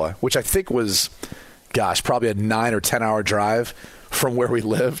Iowa, which I think was, probably a 9 or 10 hour drive from where we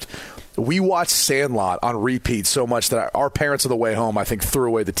lived. We watched Sandlot on repeat so much that our parents on the way home, I think, threw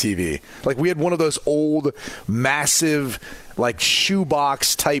away the TV. Like, we had one of those old, massive, like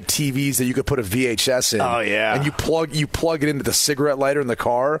shoebox type TVs that you could put a VHS in. Oh, yeah. And you plug it into the cigarette lighter in the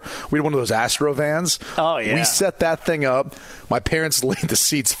car. We had one of those Astro vans. Oh, yeah. We set that thing up. My parents laid the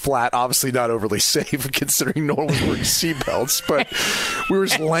seats flat, obviously not overly safe considering no one was wearing seatbelts, but we were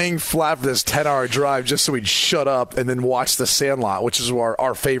just laying flat for this 10-hour drive just so we'd shut up and then watch The Sandlot, which is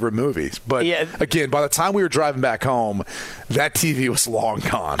our favorite movies. But again, by the time we were driving back home, that TV was long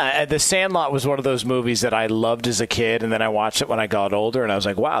gone. The Sandlot was one of those movies that I loved as a kid, and then I watched it when I got older, and I was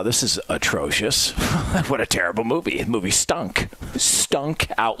like, wow, this is atrocious. What a terrible movie. The movie stunk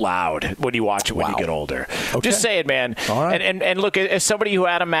out loud when you watch it when you get older. Okay. Just saying, man. All right. And look, as somebody who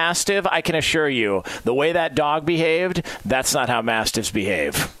had a Mastiff, I can assure you, the way that dog behaved, that's not how Mastiffs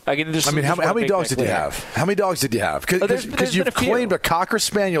behave. How many dogs did you have? How many dogs did you have? Because you've claimed a Cocker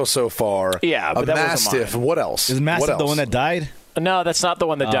Spaniel so far. Yeah, but a Mastiff. What else? Is Mastiff the one that died? No, that's not the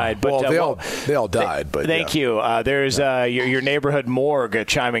one that died. But they all died. But thank you. There's your neighborhood morgue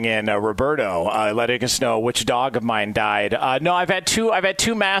chiming in. Roberto letting us know which dog of mine died. No, I've had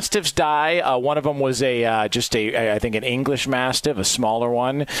two Mastiffs die. One of them was I think an English Mastiff, a smaller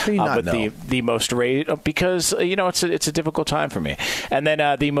one. But the most because it's a difficult time for me. And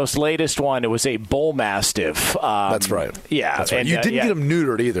then the most latest one, it was a Bull Mastiff. That's right. Yeah, that's right. And you didn't get him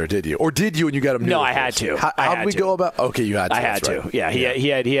neutered either, did you? Or did you? And you got him neutered? No, I had to. How did we go about? Okay, you had to. I had to. Yeah, he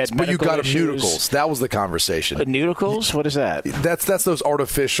had. But you got him issues. Nudicles. That was the conversation. Nudicles? What is that? That's those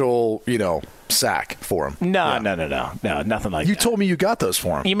artificial, sack for him. No, nothing like that. You told me you got those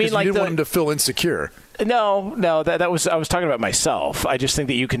for him. You mean like you didn't want him to feel insecure? No, that was I was talking about myself. I just think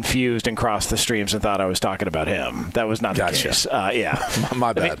that you confused and crossed the streams and thought I was talking about him. That was not the case. Yeah,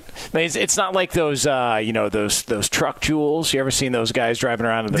 my bad. It's not like those those truck jewels. You ever seen those guys driving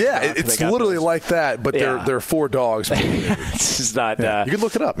around in the truck? It's literally like that, but they're 4 dogs. This is not. You can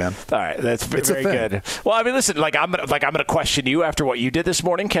look it up, man. All right, that's very good. Well, I mean, listen, I'm gonna question you after what you did this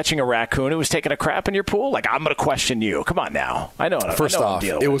morning, catching a raccoon who was taking a crap in your pool. I'm gonna question you. Come on now. I know. First off,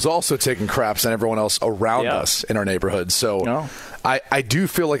 it was also taking craps on everyone else around us in our neighborhood. So I do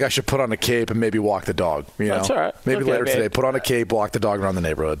feel like I should put on a cape and maybe walk the dog. That's all right. Maybe later today, put on a cape, walk the dog around the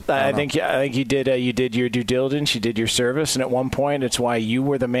neighborhood. I think you did your due diligence, you did your service, and at one point, it's why you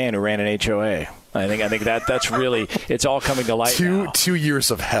were the man who ran an HOA. I think that's really, it's all coming to light now. 2 years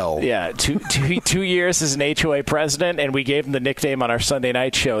of hell. Yeah, 2 years as an HOA president, and we gave him the nickname on our Sunday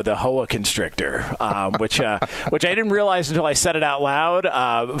night show, the Hoa Constrictor, which I didn't realize until I said it out loud.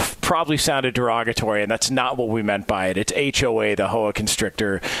 Probably sounded derogatory, and that's not what we meant by it. It's HOA, the Hoa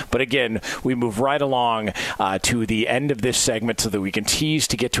Constrictor. But again, we move right along to the end of this segment so that we can tease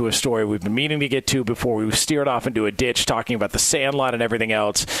to get to a story we've been meaning to get to before we steered off into a ditch talking about the Sandlot and everything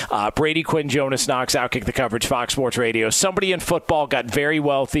else. Brady Quinn, Jonas Knox, Outkick the Coverage, Fox Sports Radio. Somebody in football got very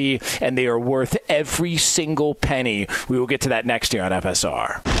wealthy, and they are worth every single penny. We will get to that next year on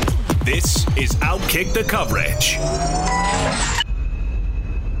FSR. This is Outkick the Coverage.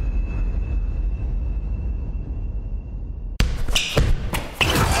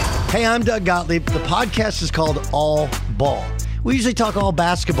 Hey, I'm Doug Gottlieb. The podcast is called All Ball. We usually talk all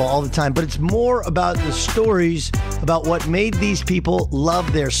basketball all the time, but it's more about the stories about what made these people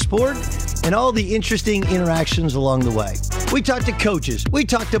love their sport and all the interesting interactions along the way. We talk to coaches. We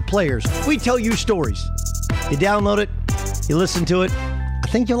talk to players. We tell you stories. You download it. You listen to it. I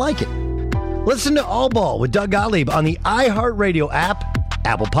think you'll like it. Listen to All Ball with Doug Gottlieb on the iHeartRadio app,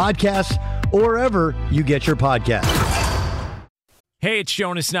 Apple Podcasts, or wherever you get your podcasts. Hey, it's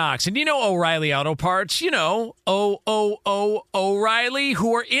Jonas Knox, and you know O'Reilly Auto Parts. You know, O'Reilly,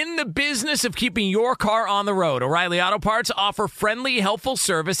 who are in the business of keeping your car on the road. O'Reilly Auto Parts offer friendly, helpful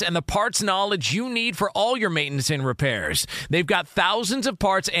service and the parts knowledge you need for all your maintenance and repairs. They've got thousands of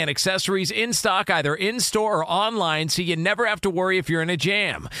parts and accessories in stock, either in-store or online, so you never have to worry if you're in a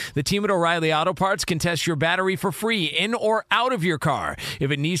jam. The team at O'Reilly Auto Parts can test your battery for free, in or out of your car.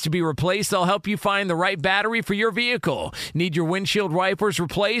 If it needs to be replaced, they'll help you find the right battery for your vehicle. Need your windshield wipers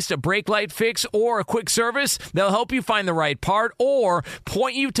replaced, a brake light fix, or a quick service? They'll help you find the right part or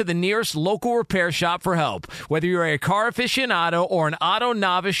point you to the nearest local repair shop for help. Whether you're a car aficionado or an auto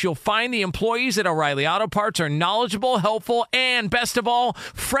novice, you'll find the employees at O'Reilly Auto Parts are knowledgeable, helpful, and best of all,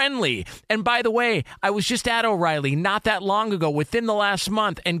 friendly. And by the way, I was just at O'Reilly not that long ago, within the last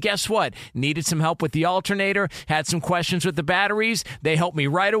month, and guess what? Needed some help with the alternator, had some questions with the batteries. They helped me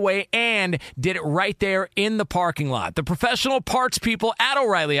right away and did it right there in the parking lot. The professional parts people at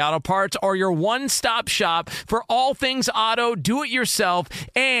O'Reilly Auto Parts are your one-stop shop for all things auto, do-it-yourself,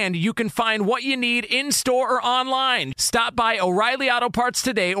 and you can find what you need in-store or online. Stop by O'Reilly Auto Parts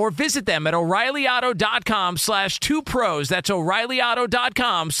today or visit them at O'ReillyAuto.com/2pros. That's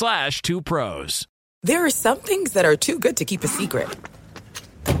O'ReillyAuto.com/2pros. There are some things that are too good to keep a secret.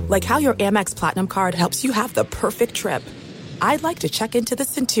 Like how your Amex Platinum card helps you have the perfect trip. I'd like to check into the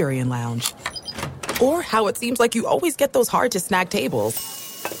Centurion Lounge. Or how it seems like you always get those hard-to-snag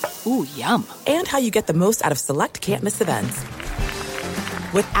tables. Ooh, yum. And how you get the most out of select can't-miss events.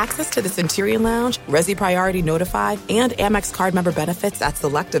 With access to the Centurion Lounge, Resi Priority Notify, and Amex card member benefits at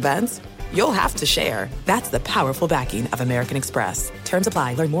select events, you'll have to share. That's the powerful backing of American Express. Terms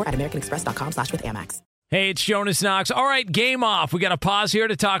apply. Learn more at americanexpress.com/withAmex. Hey, it's Jonas Knox. All right, game off. We got to pause here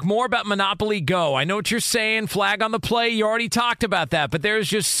to talk more about Monopoly Go. I know what you're saying, flag on the play. You already talked about that, but there's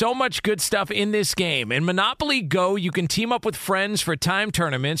just so much good stuff in this game. In Monopoly Go, you can team up with friends for time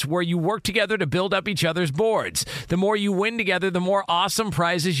tournaments where you work together to build up each other's boards. The more you win together, the more awesome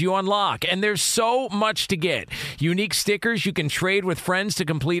prizes you unlock. And there's so much to get. Unique stickers you can trade with friends to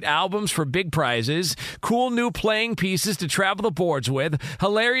complete albums for big prizes, cool new playing pieces to travel the boards with,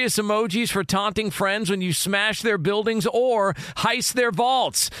 hilarious emojis for taunting friends when you smash their buildings or heist their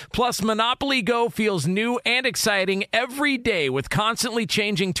vaults. Plus, Monopoly Go feels new and exciting every day with constantly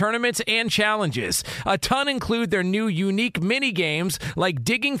changing tournaments and challenges. A ton include their new unique mini games like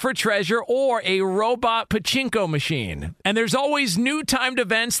digging for treasure or a robot pachinko machine. And there's always new timed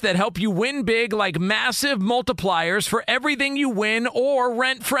events that help you win big, like massive multipliers for everything you win or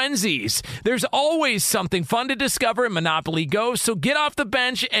rent frenzies. There's always something fun to discover in Monopoly Go, so get off the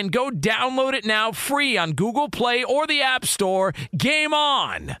bench and go download it now free on Google Play or the App Store. Game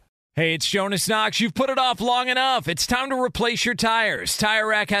on! Hey, it's Jonas Knox. You've put it off long enough. It's time to replace your tires. Tire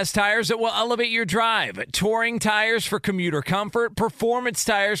Rack has tires that will elevate your drive. Touring tires for commuter comfort, performance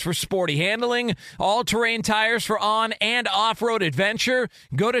tires for sporty handling, all-terrain tires for on- and off-road adventure.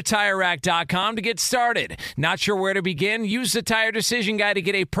 Go to TireRack.com to get started. Not sure where to begin? Use the Tire Decision Guide to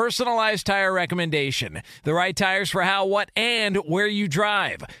get a personalized tire recommendation. The right tires for how, what, and where you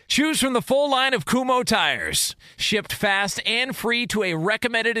drive. Choose from the full line of Kumho tires. Shipped fast and free to a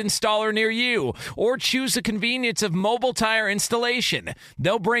recommended installer near you, or choose the convenience of mobile tire installation.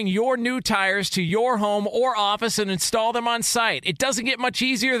 They'll bring your new tires to your home or office and install them on site. It doesn't get much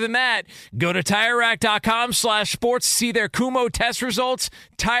easier than that. Go to TireRack.com/sports to see their Kumho test results,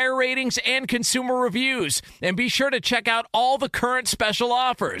 tire ratings, and consumer reviews. And be sure to check out all the current special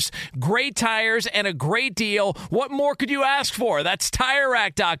offers. Great tires and a great deal. What more could you ask for? That's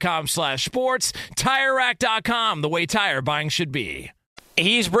TireRack.com/sports. TireRack.com, the way tire buying should be.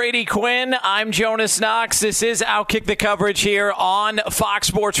 He's Brady Quinn. I'm Jonas Knox. This is Outkick the Coverage here on Fox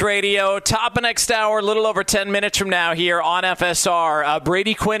Sports Radio. Top of next hour, a little over 10 minutes from now here on FSR.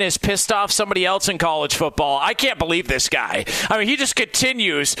 Brady Quinn has pissed off somebody else in college football. I can't believe this guy. I mean, he just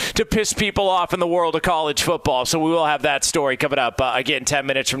continues to piss people off in the world of college football. So we will have that story coming up, again, 10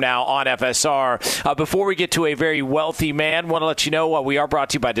 minutes from now on FSR. Before we get to a very wealthy man, want to let you know we are brought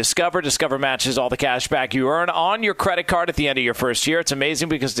to you by Discover. Discover matches all the cash back you earn on your credit card at the end of your first year. It's amazing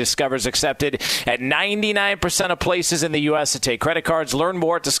because Discover is accepted at 99% of places in the U.S. to take credit cards. Learn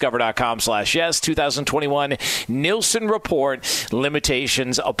more at discover.com/yes. 2021 Nielsen Report.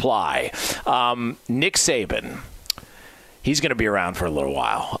 Limitations apply. Nick Saban. He's going to be around for a little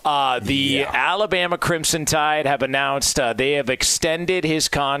while. The Alabama Crimson Tide have announced they have extended his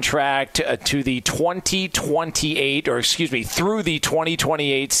contract to the 2028, or excuse me, through the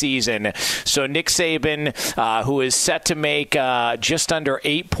 2028 season. So Nick Saban, who is set to make just under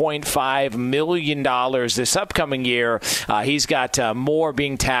 $8.5 million this upcoming year, he's got more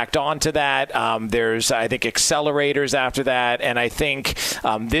being tacked onto that. There's, I think, accelerators after that, and I think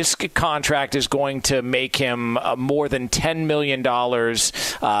this contract is going to make him more than $10 million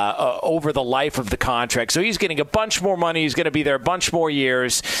over the life of the contract. So he's getting a bunch more money. He's going to be there a bunch more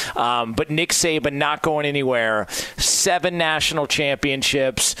years. But Nick Saban not going anywhere. 7 national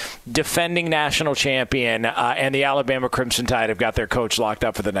championships, defending national champion, and the Alabama Crimson Tide have got their coach locked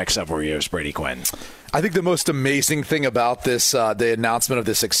up for the next several years, Brady Quinn. I think the most amazing thing about this, the announcement of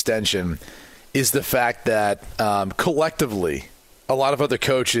this extension, is the fact that collectively, a lot of other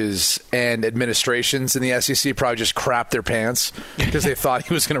coaches and administrations in the SEC probably just crapped their pants because they thought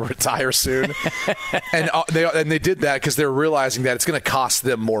he was going to retire soon. and they did that because they're realizing that it's going to cost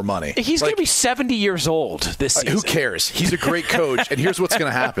them more money. He's going to be 70 years old this season. Who cares? He's a great coach. And here's what's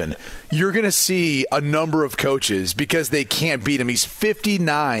going to happen. You're going to see a number of coaches, because they can't beat him. He's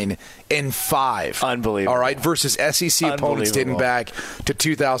 59-5. Unbelievable. All right, versus SEC opponents dating back to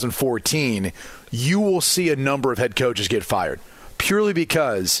 2014. You will see a number of head coaches get fired purely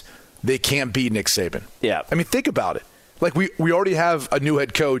because they can't beat Nick Saban. Yeah. I mean, think about it. Like, we already have a new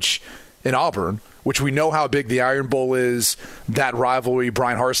head coach in Auburn, which we know how big the Iron Bowl is, that rivalry.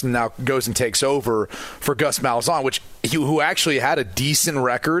 Brian Harsin now goes and takes over for Gus Malzahn, who actually had a decent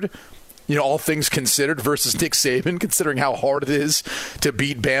record all things considered, versus Nick Saban, considering how hard it is to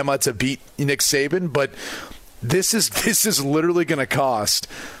beat Bama, to beat Nick Saban. But this is literally going to cost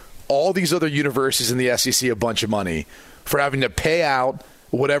all these other universities in the SEC a bunch of money for having to pay out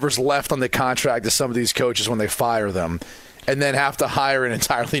whatever's left on the contract to some of these coaches when they fire them, and then have to hire an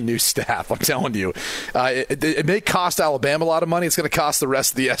entirely new staff. I'm telling you, it may cost Alabama a lot of money. It's going to cost the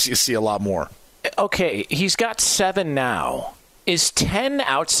rest of the SEC a lot more. Okay, he's got 7 now. Is 10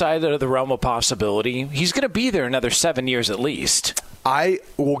 outside of the realm of possibility? He's going to be there another 7 years at least. I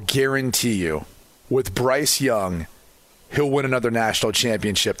will guarantee you, with Bryce Young, he'll win another national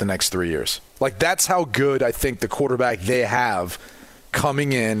championship the next 3 years. Like, that's how good I think the quarterback they have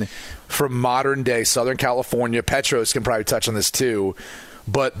coming in from modern-day Southern California. Petros can probably touch on this too,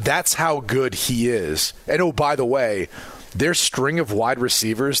 but that's how good he is. And, oh, by the way, their string of wide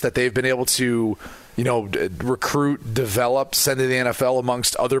receivers that they've been able to recruit, develop, send to the NFL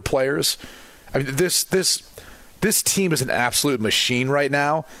amongst other players. I mean, this team is an absolute machine right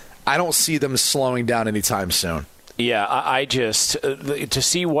now. I don't see them slowing down anytime soon. Yeah, I just to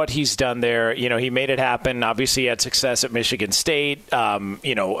see what he's done there. He made it happen. Obviously, he had success at Michigan State.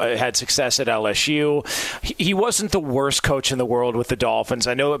 Had success at LSU. He wasn't the worst coach in the world with the Dolphins.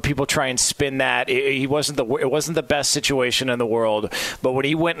 I know that people try and spin that. It wasn't the best situation in the world. But when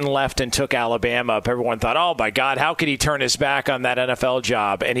he went and left and took Alabama up, everyone thought, "Oh my God, how could he turn his back on that NFL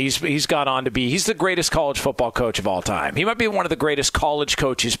job?" And he's gone on to be the greatest college football coach of all time. He might be one of the greatest college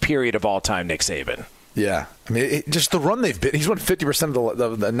coaches, period, of all time. Nick Saban. Yeah. I mean, just the run they've been. He's won 50%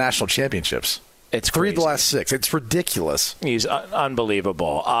 of the national championships. It's 3 crazy. of the last 6. It's ridiculous. He's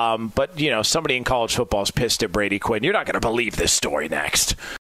unbelievable. But, somebody in college football is pissed at Brady Quinn. You're not going to believe this story next.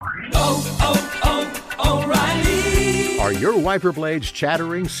 O'Reilly. Are your wiper blades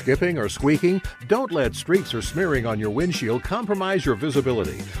chattering, skipping, or squeaking? Don't let streaks or smearing on your windshield compromise your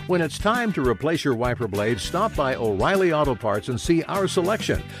visibility. When it's time to replace your wiper blades, stop by O'Reilly Auto Parts and see our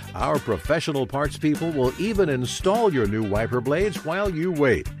selection. Our professional parts people will even install your new wiper blades while you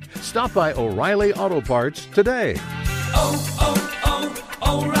wait. Stop by O'Reilly Auto Parts today.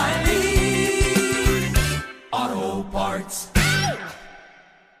 O'Reilly Auto Parts.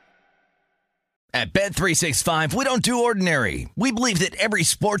 At Bet365, we don't do ordinary. We believe that every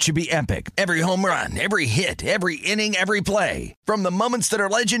sport should be epic. Every home run, every hit, every inning, every play. From the moments that are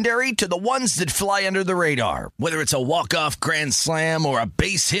legendary to the ones that fly under the radar. Whether it's a walk-off grand slam or a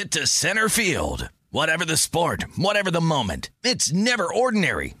base hit to center field. Whatever the sport, whatever the moment. It's never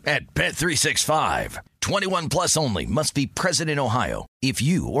ordinary at Bet365. 21 plus only. Must be present in Ohio. If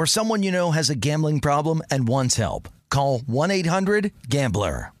you or someone you know has a gambling problem and wants help, call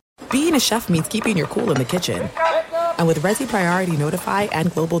 1-800-GAMBLER. Being a chef means keeping your cool in the kitchen. And with Resi Priority Notify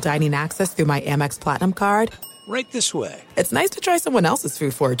and Global Dining Access through my Amex Platinum card, Right this way. It's nice to try someone else's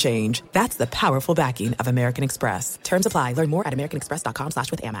food for a change. That's the powerful backing of American Express. Terms apply. Learn more at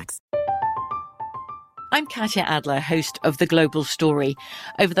americanexpress.com/withAmex. I'm Katya Adler, host of The Global Story.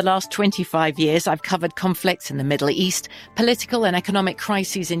 Over the last 25 years, I've covered conflicts in the Middle East, political and economic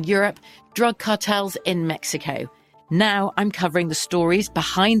crises in Europe, drug cartels in Mexico. Now I'm covering the stories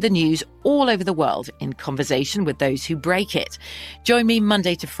behind the news all over the world in conversation with those who break it. Join me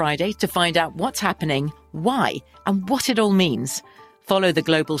Monday to Friday to find out what's happening, why, and what it all means. Follow The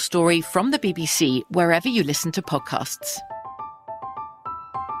Global Story from the BBC wherever you listen to podcasts.